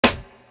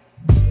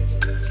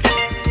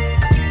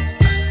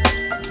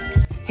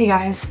Hey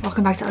guys,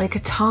 welcome back to Elly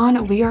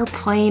CATAN. We are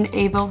playing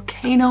a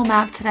volcano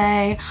map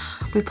today.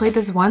 We played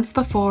this once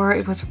before.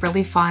 It was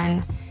really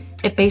fun.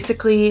 I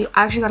actually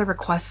got a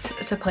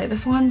request to play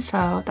this one,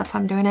 so that's why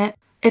I'm doing it.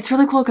 It's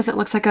really cool because it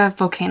looks like a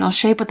volcano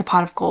shape with the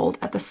pot of gold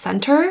at the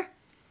center.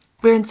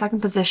 We're in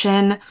second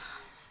position.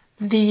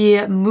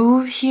 The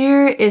move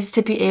here is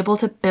to be able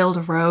to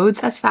build roads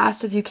as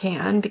fast as you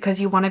can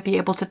because you want to be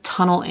able to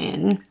tunnel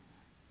in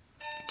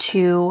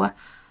to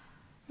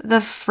the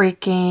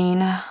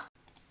freaking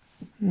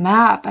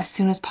map as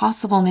soon as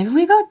possible. Maybe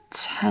we go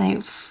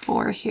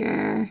 10-8-4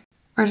 here.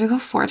 Or do we go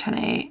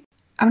 4-10-8?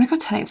 I'm gonna go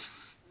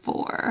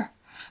 10-8-4.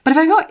 But if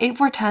I go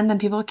 8-4-10, then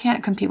people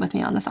can't compete with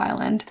me on this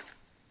island.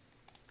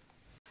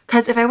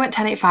 Because if I went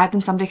 10-8-5,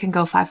 then somebody can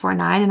go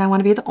 5-4-9, and I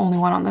want to be the only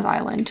one on this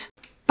island.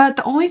 But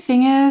the only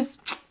thing is,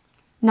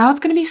 now it's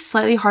going to be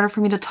slightly harder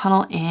for me to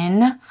tunnel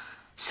in.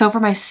 So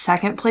for my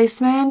second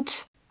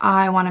placement,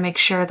 I want to make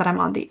sure that I'm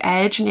on the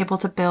edge and able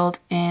to build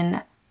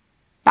in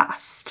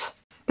fast.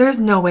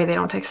 There's no way they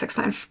don't take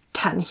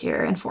 6-9-10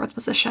 here in fourth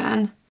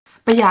position.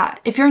 But yeah,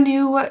 if you're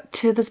new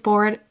to this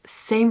board,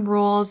 same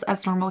rules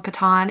as normal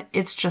Catan,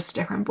 it's just a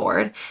different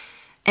board.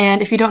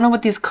 And if you don't know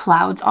what these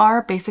clouds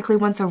are, basically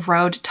once a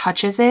road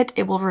touches it,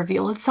 it will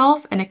reveal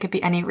itself, and it could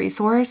be any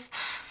resource.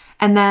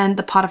 And then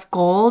the pot of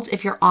gold,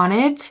 if you're on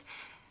it,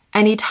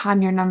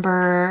 anytime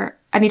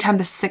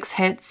the 6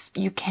 hits,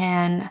 you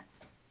can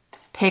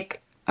pick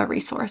a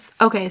resource.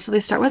 Okay, so they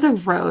start with a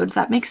road.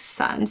 That makes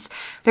sense.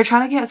 They're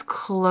trying to get as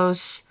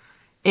close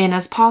in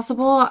as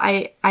possible.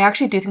 I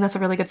actually do think that's a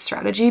really good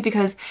strategy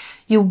because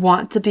you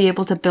want to be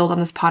able to build on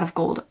this pot of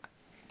gold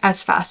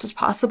as fast as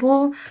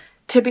possible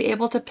to be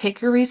able to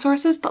pick your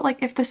resources. But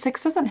like if the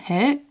 6 doesn't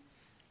hit,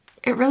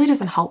 it really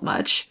doesn't help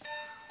much.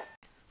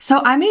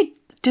 So I may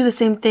do the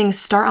same thing,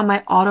 start on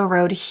my auto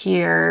road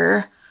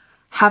here,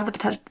 have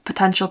the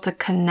potential to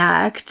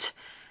connect.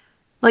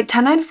 Like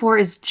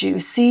 10-9-4 is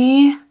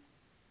juicy.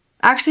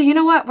 Actually, you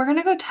know what? We're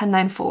gonna go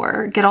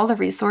 10-9-4, get all the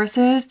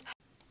resources.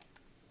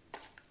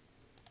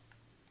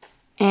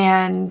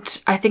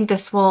 And I think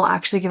this will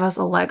actually give us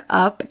a leg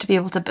up to be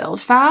able to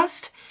build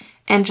fast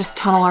and just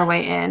tunnel our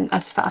way in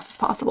as fast as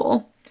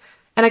possible.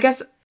 And I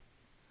guess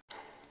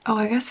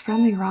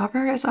Friendly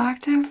Robber is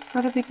active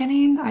for the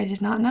beginning. I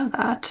did not know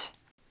that.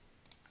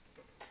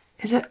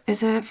 Is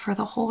it for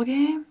the whole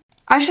game?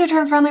 I should have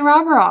turned Friendly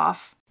Robber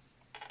off.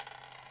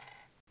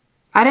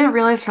 I didn't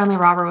realize Friendly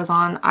Robber was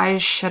on. I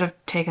should have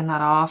taken that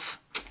off.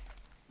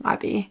 Might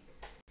be.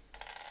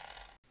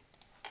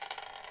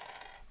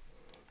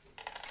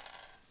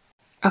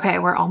 Okay,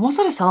 we're almost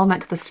at a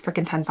settlement to this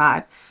freaking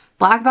 10-5.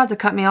 Black about to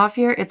cut me off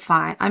here. It's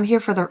fine. I'm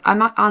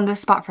on this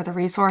spot for the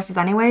resources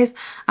anyways.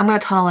 I'm gonna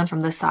tunnel in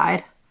from this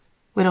side.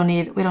 We don't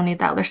need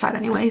the other side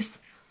anyways.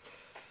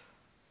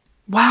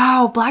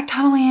 Wow, Black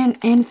tunneling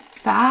in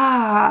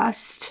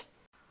fast.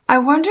 I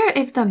wonder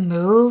if the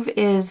move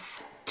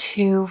is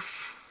to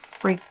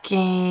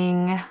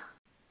freaking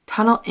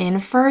tunnel in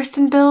first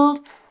and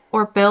build,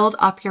 or build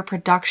up your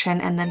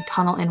production and then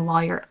tunnel in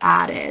while you're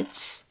at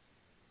it.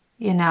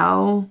 You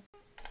know?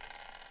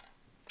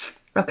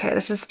 Okay,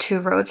 this is 2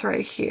 roads right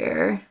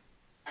here.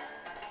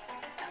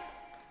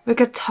 We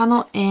could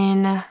tunnel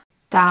in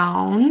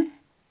down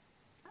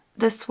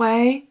this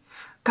way.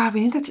 God, we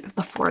need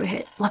the 4 to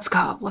hit. Let's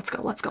go, let's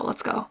go, let's go,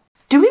 let's go.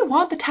 Do we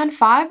want the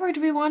 10-5 or do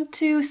we want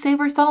to save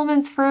our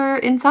settlements for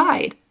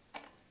inside?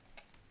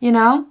 You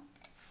know?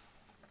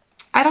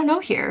 I don't know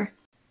here.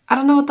 I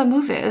don't know what the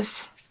move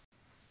is.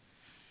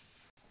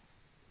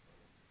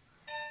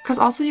 Because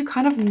also you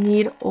kind of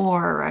need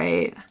ore,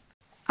 right?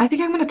 I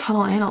think I'm going to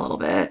tunnel in a little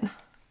bit.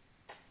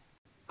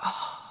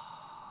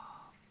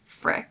 Oh,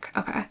 frick.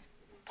 Okay.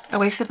 I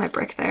wasted my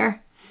brick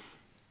there.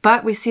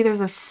 But we see there's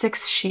a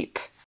 6 sheep.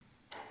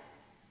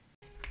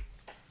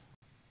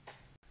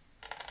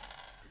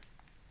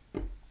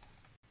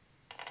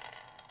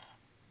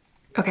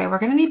 Okay, we're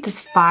gonna need this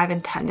 5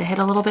 and 10 to hit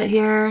a little bit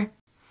here.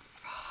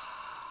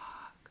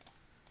 Fuck.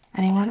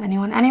 Anyone?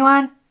 Anyone?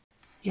 Anyone?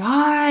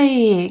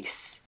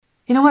 Yikes.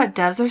 You know what?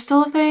 Devs are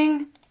still a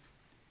thing.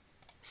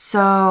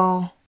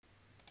 So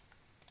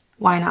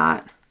why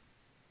not?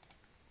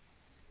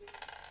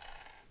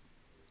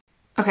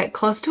 Okay,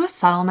 close to a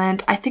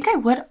settlement. I think I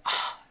would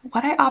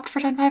I opt for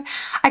 10-5?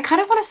 I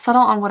kind of want to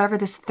settle on whatever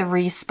this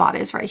 3 spot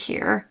is right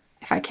here,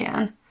 if I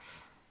can.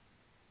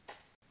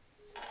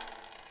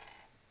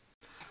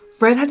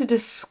 Red had to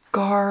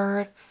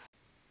discard.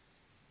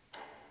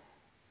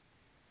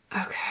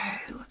 Okay,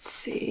 let's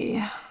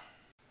see.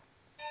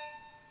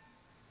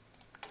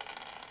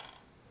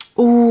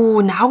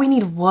 Ooh, now we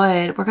need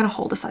wood. We're gonna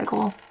hold a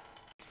cycle.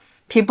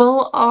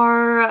 People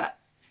are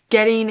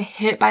getting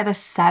hit by the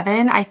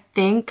 7. I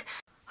think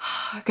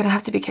I'm gonna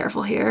have to be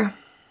careful here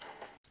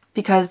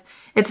because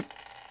it's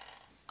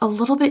a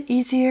little bit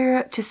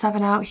easier to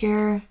 7 out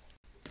here.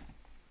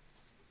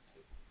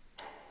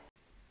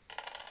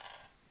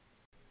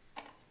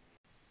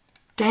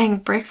 Dang,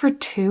 break for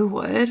 2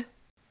 wood.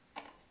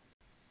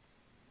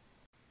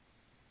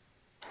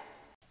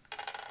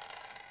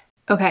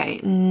 Okay,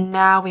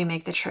 now we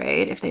make the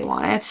trade if they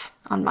want it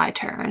on my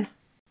turn.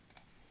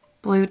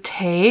 Blue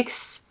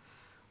takes.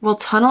 We'll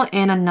tunnel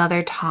in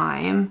another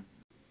time.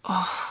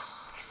 Oh.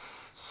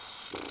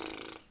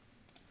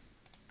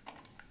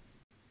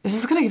 Is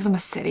this gonna give them a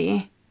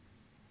city?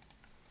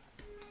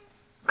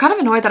 I'm kind of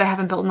annoyed that I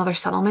haven't built another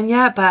settlement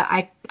yet, but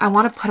I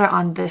want to put it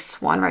on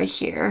this one right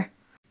here.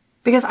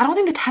 Because I don't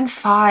think the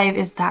 10-5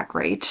 is that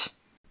great.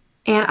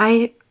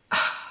 And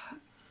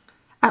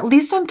at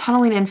least I'm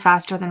tunneling in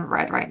faster than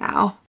red right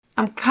now.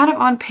 I'm kind of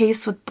on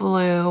pace with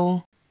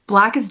blue.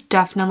 Black is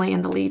definitely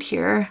in the lead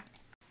here.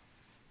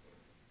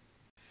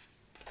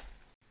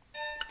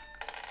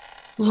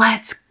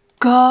 Let's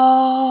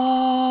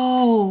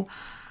go.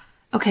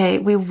 Okay,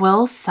 we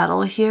will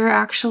settle here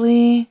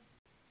actually,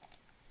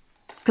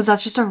 because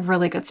that's just a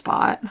really good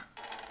spot.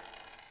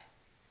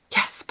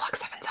 Yes, Black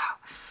 7's out.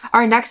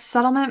 Our next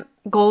settlement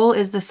goal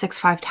is the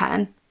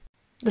 6-5-10.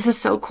 This is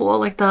so cool,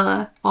 like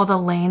all the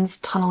lanes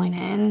tunneling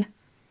in.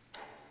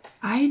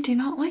 I do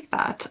not like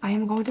that. I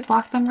am going to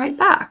block them right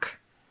back.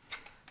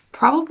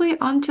 Probably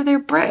onto their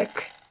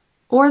brick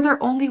or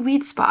their only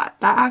weed spot.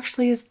 That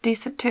actually is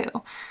decent too.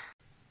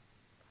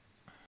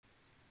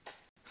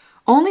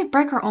 Only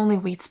brick or only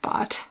wheat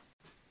spot?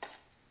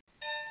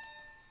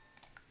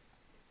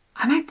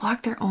 I might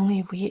block their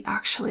only wheat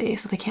actually,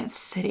 so they can't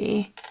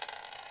city.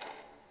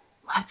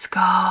 Let's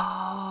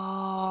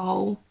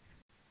go.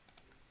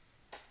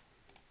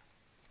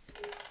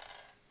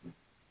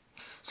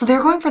 So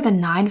they're going for the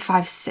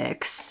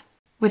 9-5-6,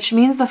 which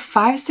means the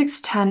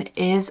 5-6-10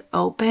 is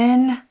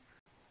open.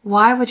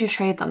 Why would you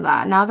trade them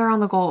that? Now they're on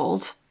the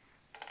gold.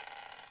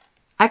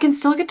 I can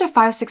still get to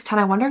 5-6-10.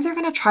 I wonder if they're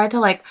gonna try to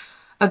like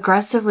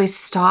aggressively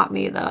stop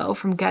me though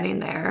from getting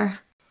there.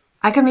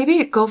 I could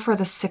maybe go for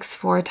the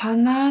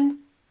 6-4-10 then.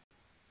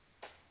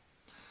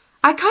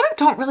 I kind of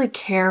don't really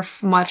care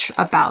much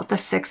about the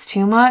 6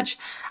 too much.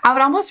 I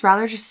would almost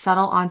rather just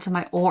settle onto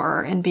my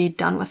ore and be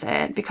done with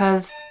it,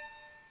 because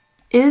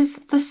is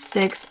the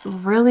 6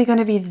 really going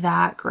to be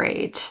that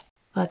great?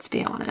 Let's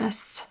be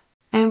honest.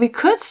 And we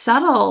could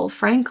settle,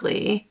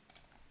 frankly.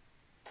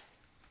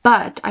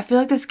 But I feel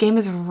like this game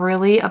is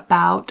really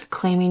about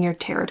claiming your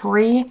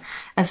territory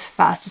as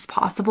fast as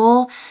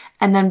possible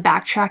and then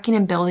backtracking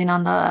and building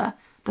on the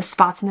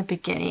spots in the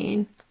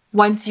beginning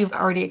once you've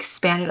already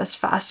expanded as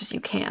fast as you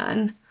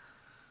can.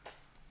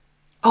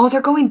 Oh,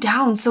 they're going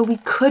down, so we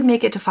could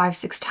make it to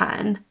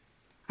 5-6-10,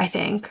 I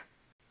think.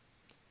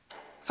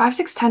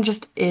 5-6-10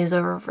 just is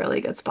a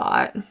really good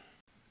spot.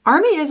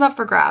 Army is up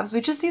for grabs. We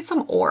just need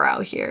some ore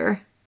out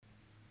here.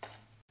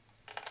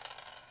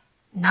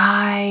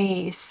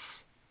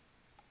 Nice.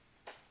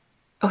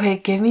 Okay,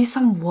 give me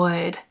some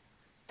wood.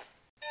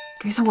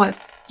 Give me some wood.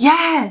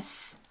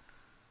 Yes!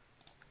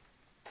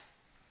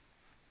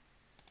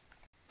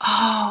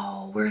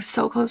 Oh, we're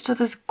so close to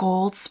this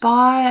gold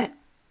spot.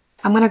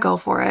 I'm gonna go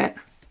for it.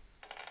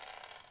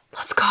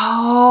 Let's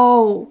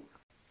go.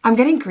 I'm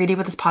getting greedy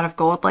with this pot of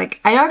gold. Like,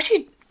 I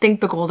actually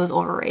think the gold is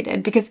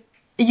overrated because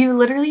you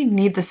literally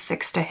need the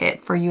 6 to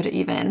hit for you to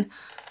even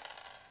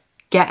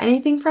get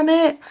anything from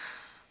it.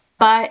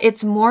 But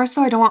it's more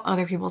so I don't want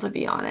other people to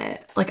be on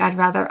it. Like, I'd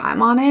rather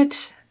I'm on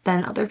it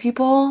than other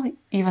people,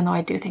 even though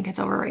I do think it's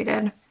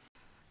overrated.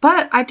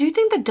 But I do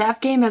think the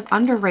dev game is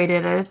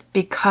underrated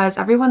because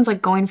everyone's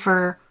like going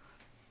for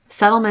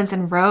settlements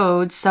and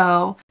roads.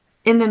 So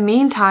in the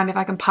meantime, if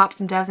I can pop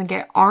some devs and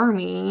get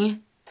army,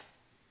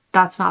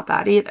 that's not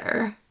bad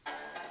either.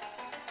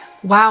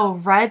 Wow,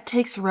 red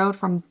takes road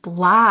from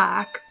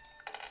black.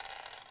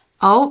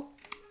 Oh,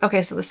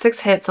 okay, so the 6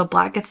 hit, so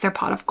black gets their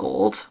pot of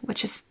gold,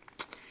 which is,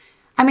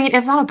 I mean,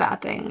 it's not a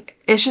bad thing.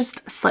 It's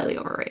just slightly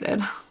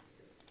overrated.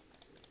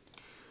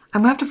 I'm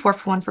gonna have to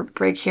forfeit 1 for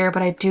break here,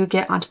 but I do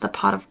get onto the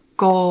pot of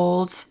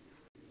gold.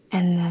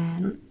 And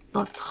then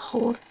let's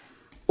hold.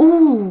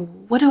 Ooh,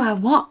 what do I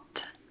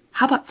want?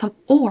 How about some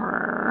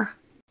ore?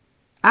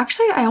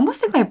 Actually, I almost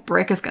think my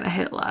brick is gonna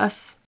hit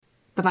less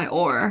than my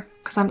ore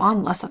because I'm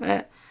on less of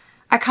it.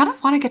 I kind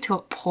of want to get to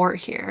a port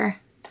here.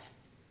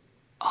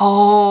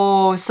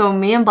 Oh, so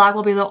me and black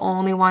will be the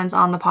only ones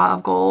on the pot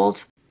of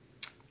gold.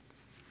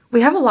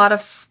 We have a lot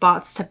of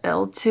spots to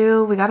build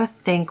to. We got to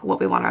think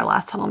what we want our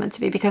last settlement to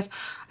be, because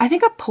I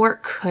think a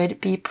port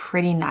could be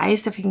pretty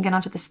nice if we can get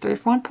onto this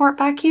 3-for-1 port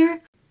back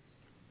here.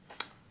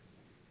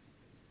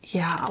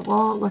 Yeah,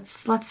 well,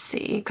 let's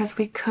see, because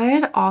we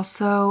could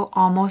also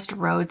almost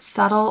road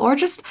settle or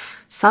just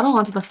settle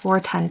onto the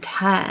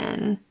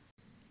 4-10-10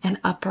 and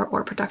up our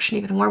ore production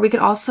even more. We could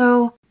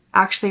also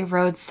actually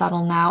road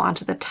settle now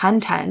onto the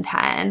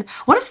 10-10-10.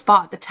 What a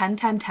spot, the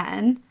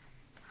 10-10-10.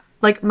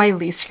 Like my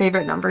least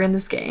favorite number in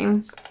this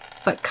game,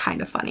 but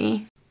kind of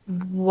funny.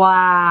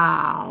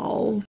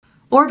 Wow.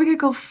 Or we could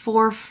go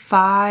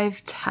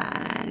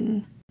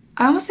 4-5-10.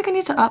 I almost think I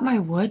need to up my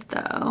wood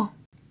though.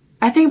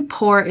 I think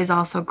port is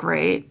also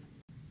great.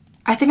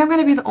 I think I'm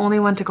gonna be the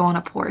only one to go on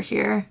a port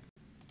here.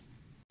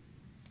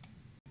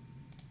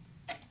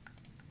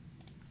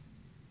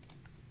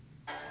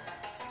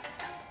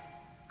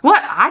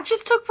 What? I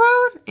just took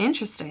road?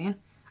 Interesting.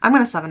 I'm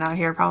gonna 7 out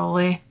here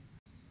probably.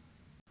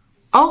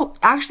 Oh,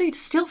 actually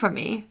steal from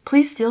me.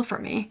 Please steal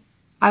from me.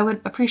 I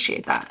would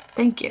appreciate that.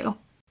 Thank you.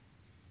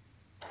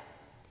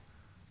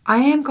 I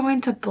am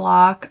going to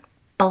block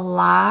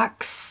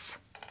Black's,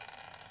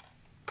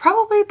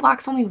 probably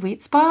Black's only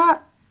weak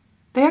spot.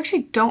 They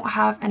actually don't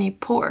have any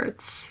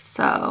ports,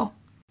 so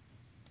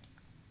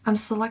I'm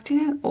selecting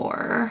an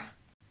ore.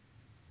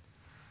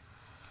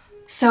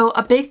 So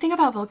a big thing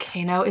about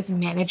Volcano is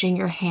managing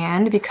your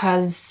hand,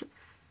 because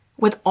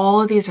with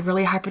all of these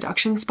really high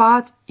production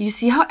spots, you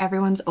see how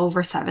everyone's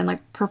over 7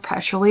 like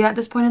perpetually at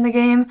this point in the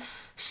game.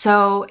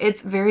 So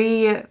it's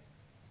very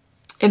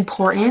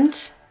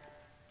important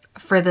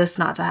for this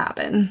not to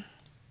happen.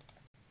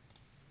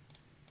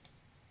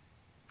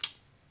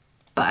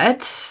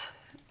 But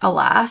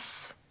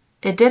alas,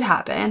 it did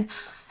happen.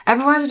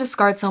 Everyone had to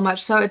discard so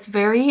much, so it's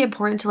very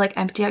important to like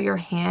empty out your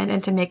hand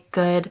and to make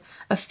good,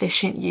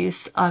 efficient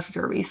use of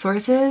your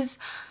resources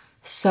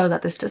so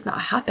that this does not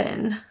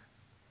happen.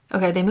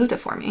 Okay, they moved it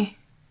for me.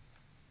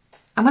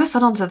 I'm gonna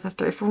settle into the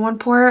 3-for-1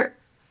 port.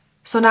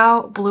 So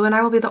now Blue and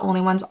I will be the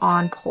only ones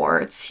on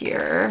ports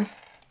here,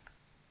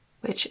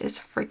 which is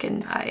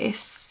freaking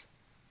nice.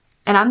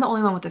 And I'm the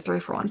only one with the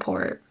 3-for-1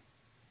 port.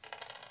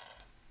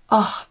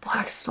 Oh,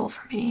 Black stole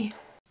from me.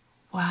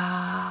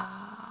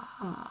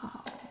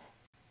 Wow.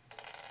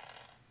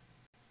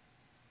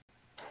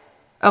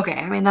 Okay,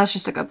 I mean, that's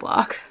just a good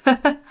block.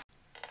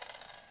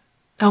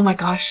 Oh my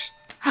gosh.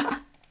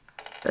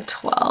 The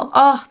 12.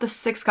 Oh, the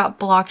 6 got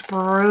blocked.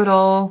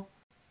 Brutal.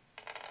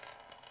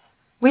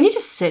 We need a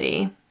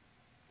city.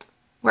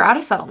 We're out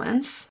of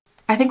settlements.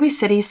 I think we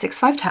city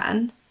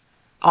 6-5-10,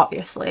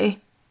 obviously.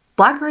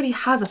 Black already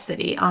has a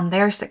city on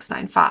their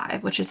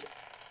 6-9-5, which is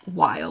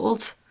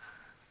wild.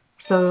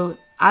 So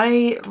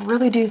I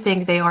really do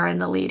think they are in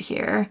the lead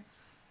here.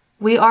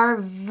 We are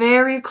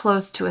very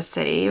close to a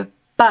city,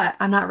 but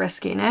I'm not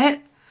risking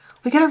it.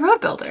 We get a road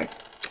builder.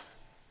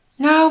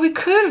 No, we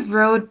could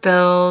road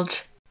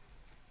build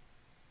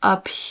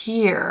up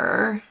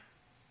here.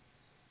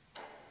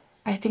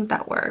 I think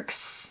that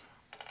works.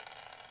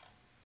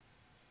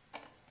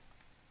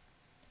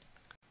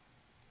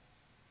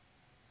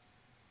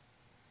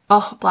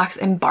 Oh, Black's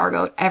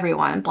embargoed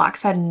everyone.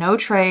 Black's had no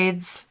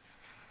trades.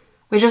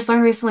 We just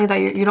learned recently that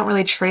you don't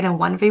really trade in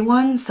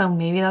 1v1, so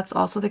maybe that's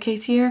also the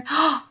case here.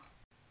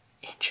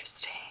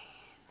 Interesting.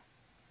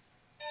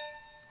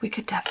 We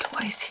could def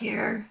twice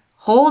here.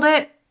 Hold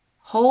it.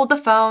 Hold the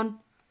phone.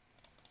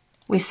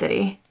 We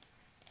city.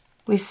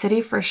 We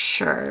city for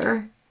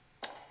sure.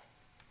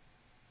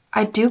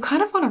 I do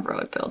kind of want a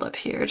road build up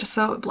here just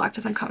so Black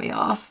doesn't cut me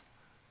off.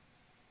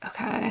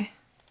 Okay.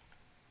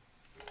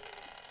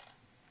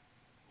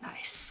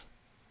 Nice.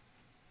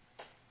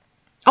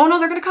 Oh no,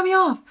 they're gonna cut me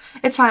off.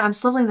 It's fine, I'm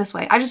swiveling this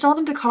way. I just don't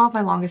want them to cut off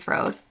my longest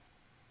road.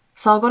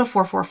 So I'll go to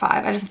 4-4-5.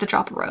 I just have to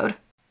drop a road.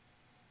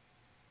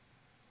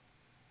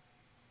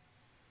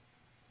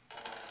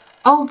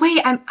 Oh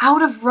wait, I'm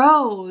out of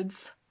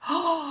roads.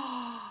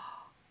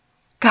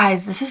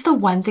 Guys, this is the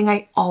one thing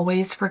I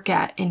always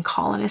forget in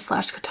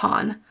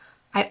Colonist/Catan.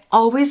 I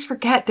always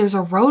forget there's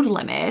a road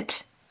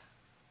limit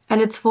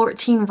and it's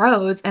 14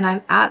 roads and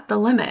I'm at the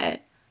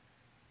limit.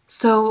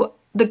 So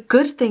the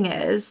good thing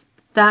is,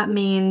 that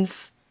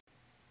means,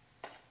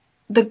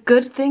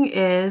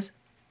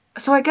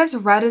 so I guess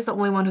Red is the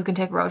only one who can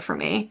take road for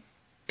me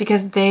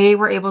because they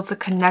were able to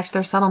connect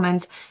their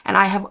settlements and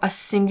I have a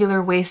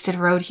singular wasted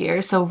road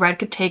here. So Red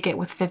could take it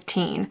with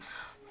 15.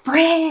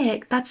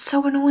 Frick, that's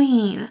so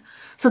annoying.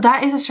 So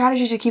that is a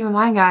strategy to keep in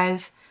mind,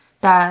 guys,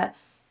 that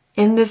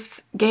in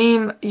this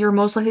game, you're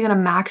most likely gonna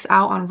max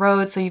out on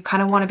roads. So you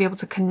kind of want to be able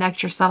to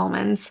connect your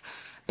settlements,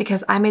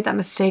 because I made that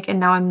mistake and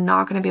now I'm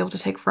not gonna be able to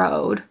take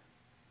road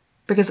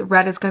because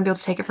Red is gonna be able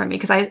to take it from me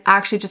because I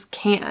actually just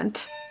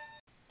can't.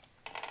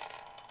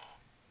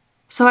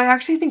 So I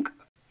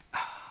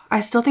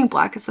still think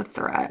Black is a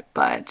threat,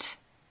 but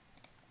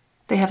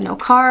they have no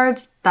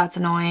cards. That's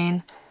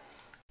annoying.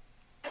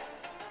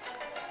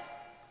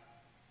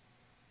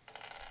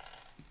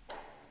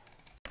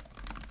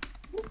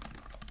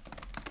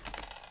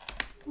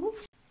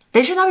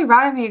 They should not be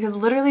routing me because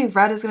literally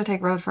Red is gonna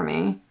take road for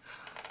me.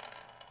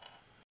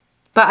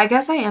 But I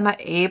guess I am at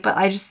 8, but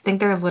I just think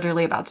they're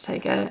literally about to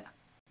take it.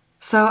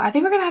 So I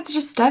think we're gonna have to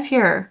just def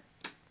here,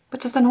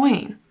 which is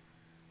annoying.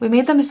 We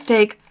made the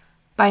mistake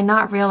by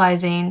not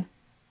realizing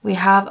we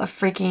have a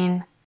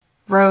freaking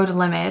road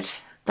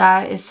limit.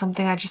 That is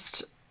something I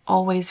just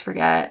always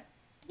forget.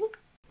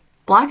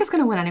 Black is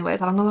gonna win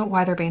anyways. I don't know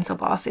why they're being so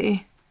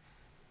bossy.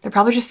 They're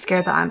probably just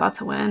scared that I'm about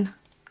to win.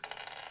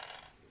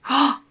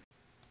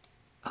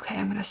 Okay,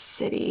 I'm gonna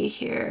city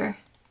here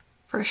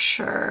for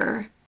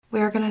sure. We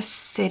are gonna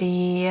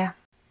city.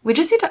 We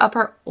just need to up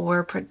our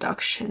ore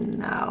production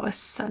now,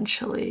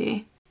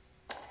 essentially.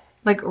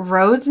 Like,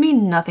 roads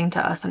mean nothing to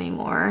us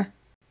anymore.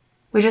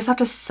 We just have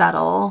to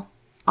settle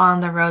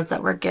on the roads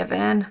that we're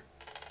given.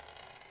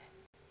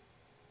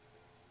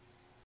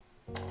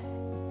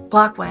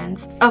 Black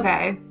wins.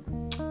 Okay,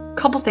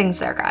 couple things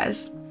there,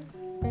 guys.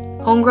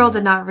 Homegirl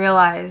did not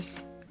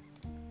realize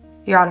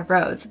you're out of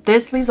roads.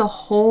 This leaves a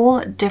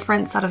whole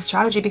different set of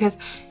strategy because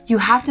you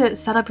have to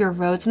set up your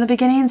roads in the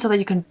beginning so that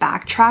you can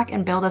backtrack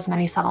and build as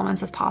many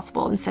settlements as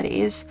possible in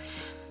cities.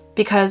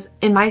 Because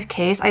in my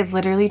case, I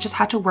literally just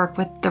had to work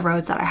with the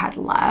roads that I had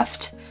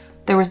left.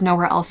 There was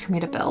nowhere else for me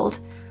to build.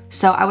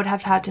 So I would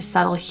have had to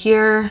settle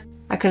here.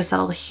 I could have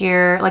settled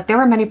here. Like, there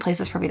were many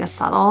places for me to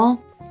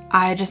settle.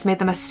 I just made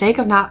the mistake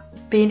of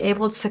not being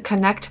able to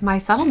connect my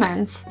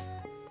settlements.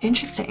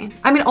 Interesting.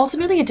 I mean,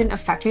 ultimately it didn't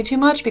affect me too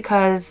much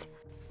because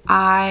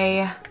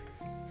I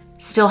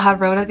still had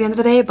road at the end of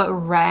the day, but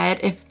red,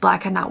 if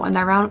black had not won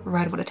that round,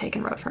 red would have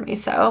taken road for me.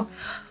 So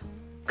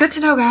good to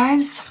know,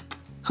 guys.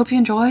 Hope you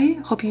enjoy.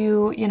 Hope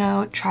you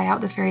know, try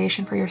out this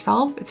variation for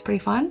yourself. It's pretty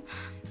fun.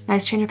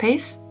 Nice change of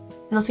pace,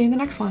 and I'll see you in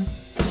the next one.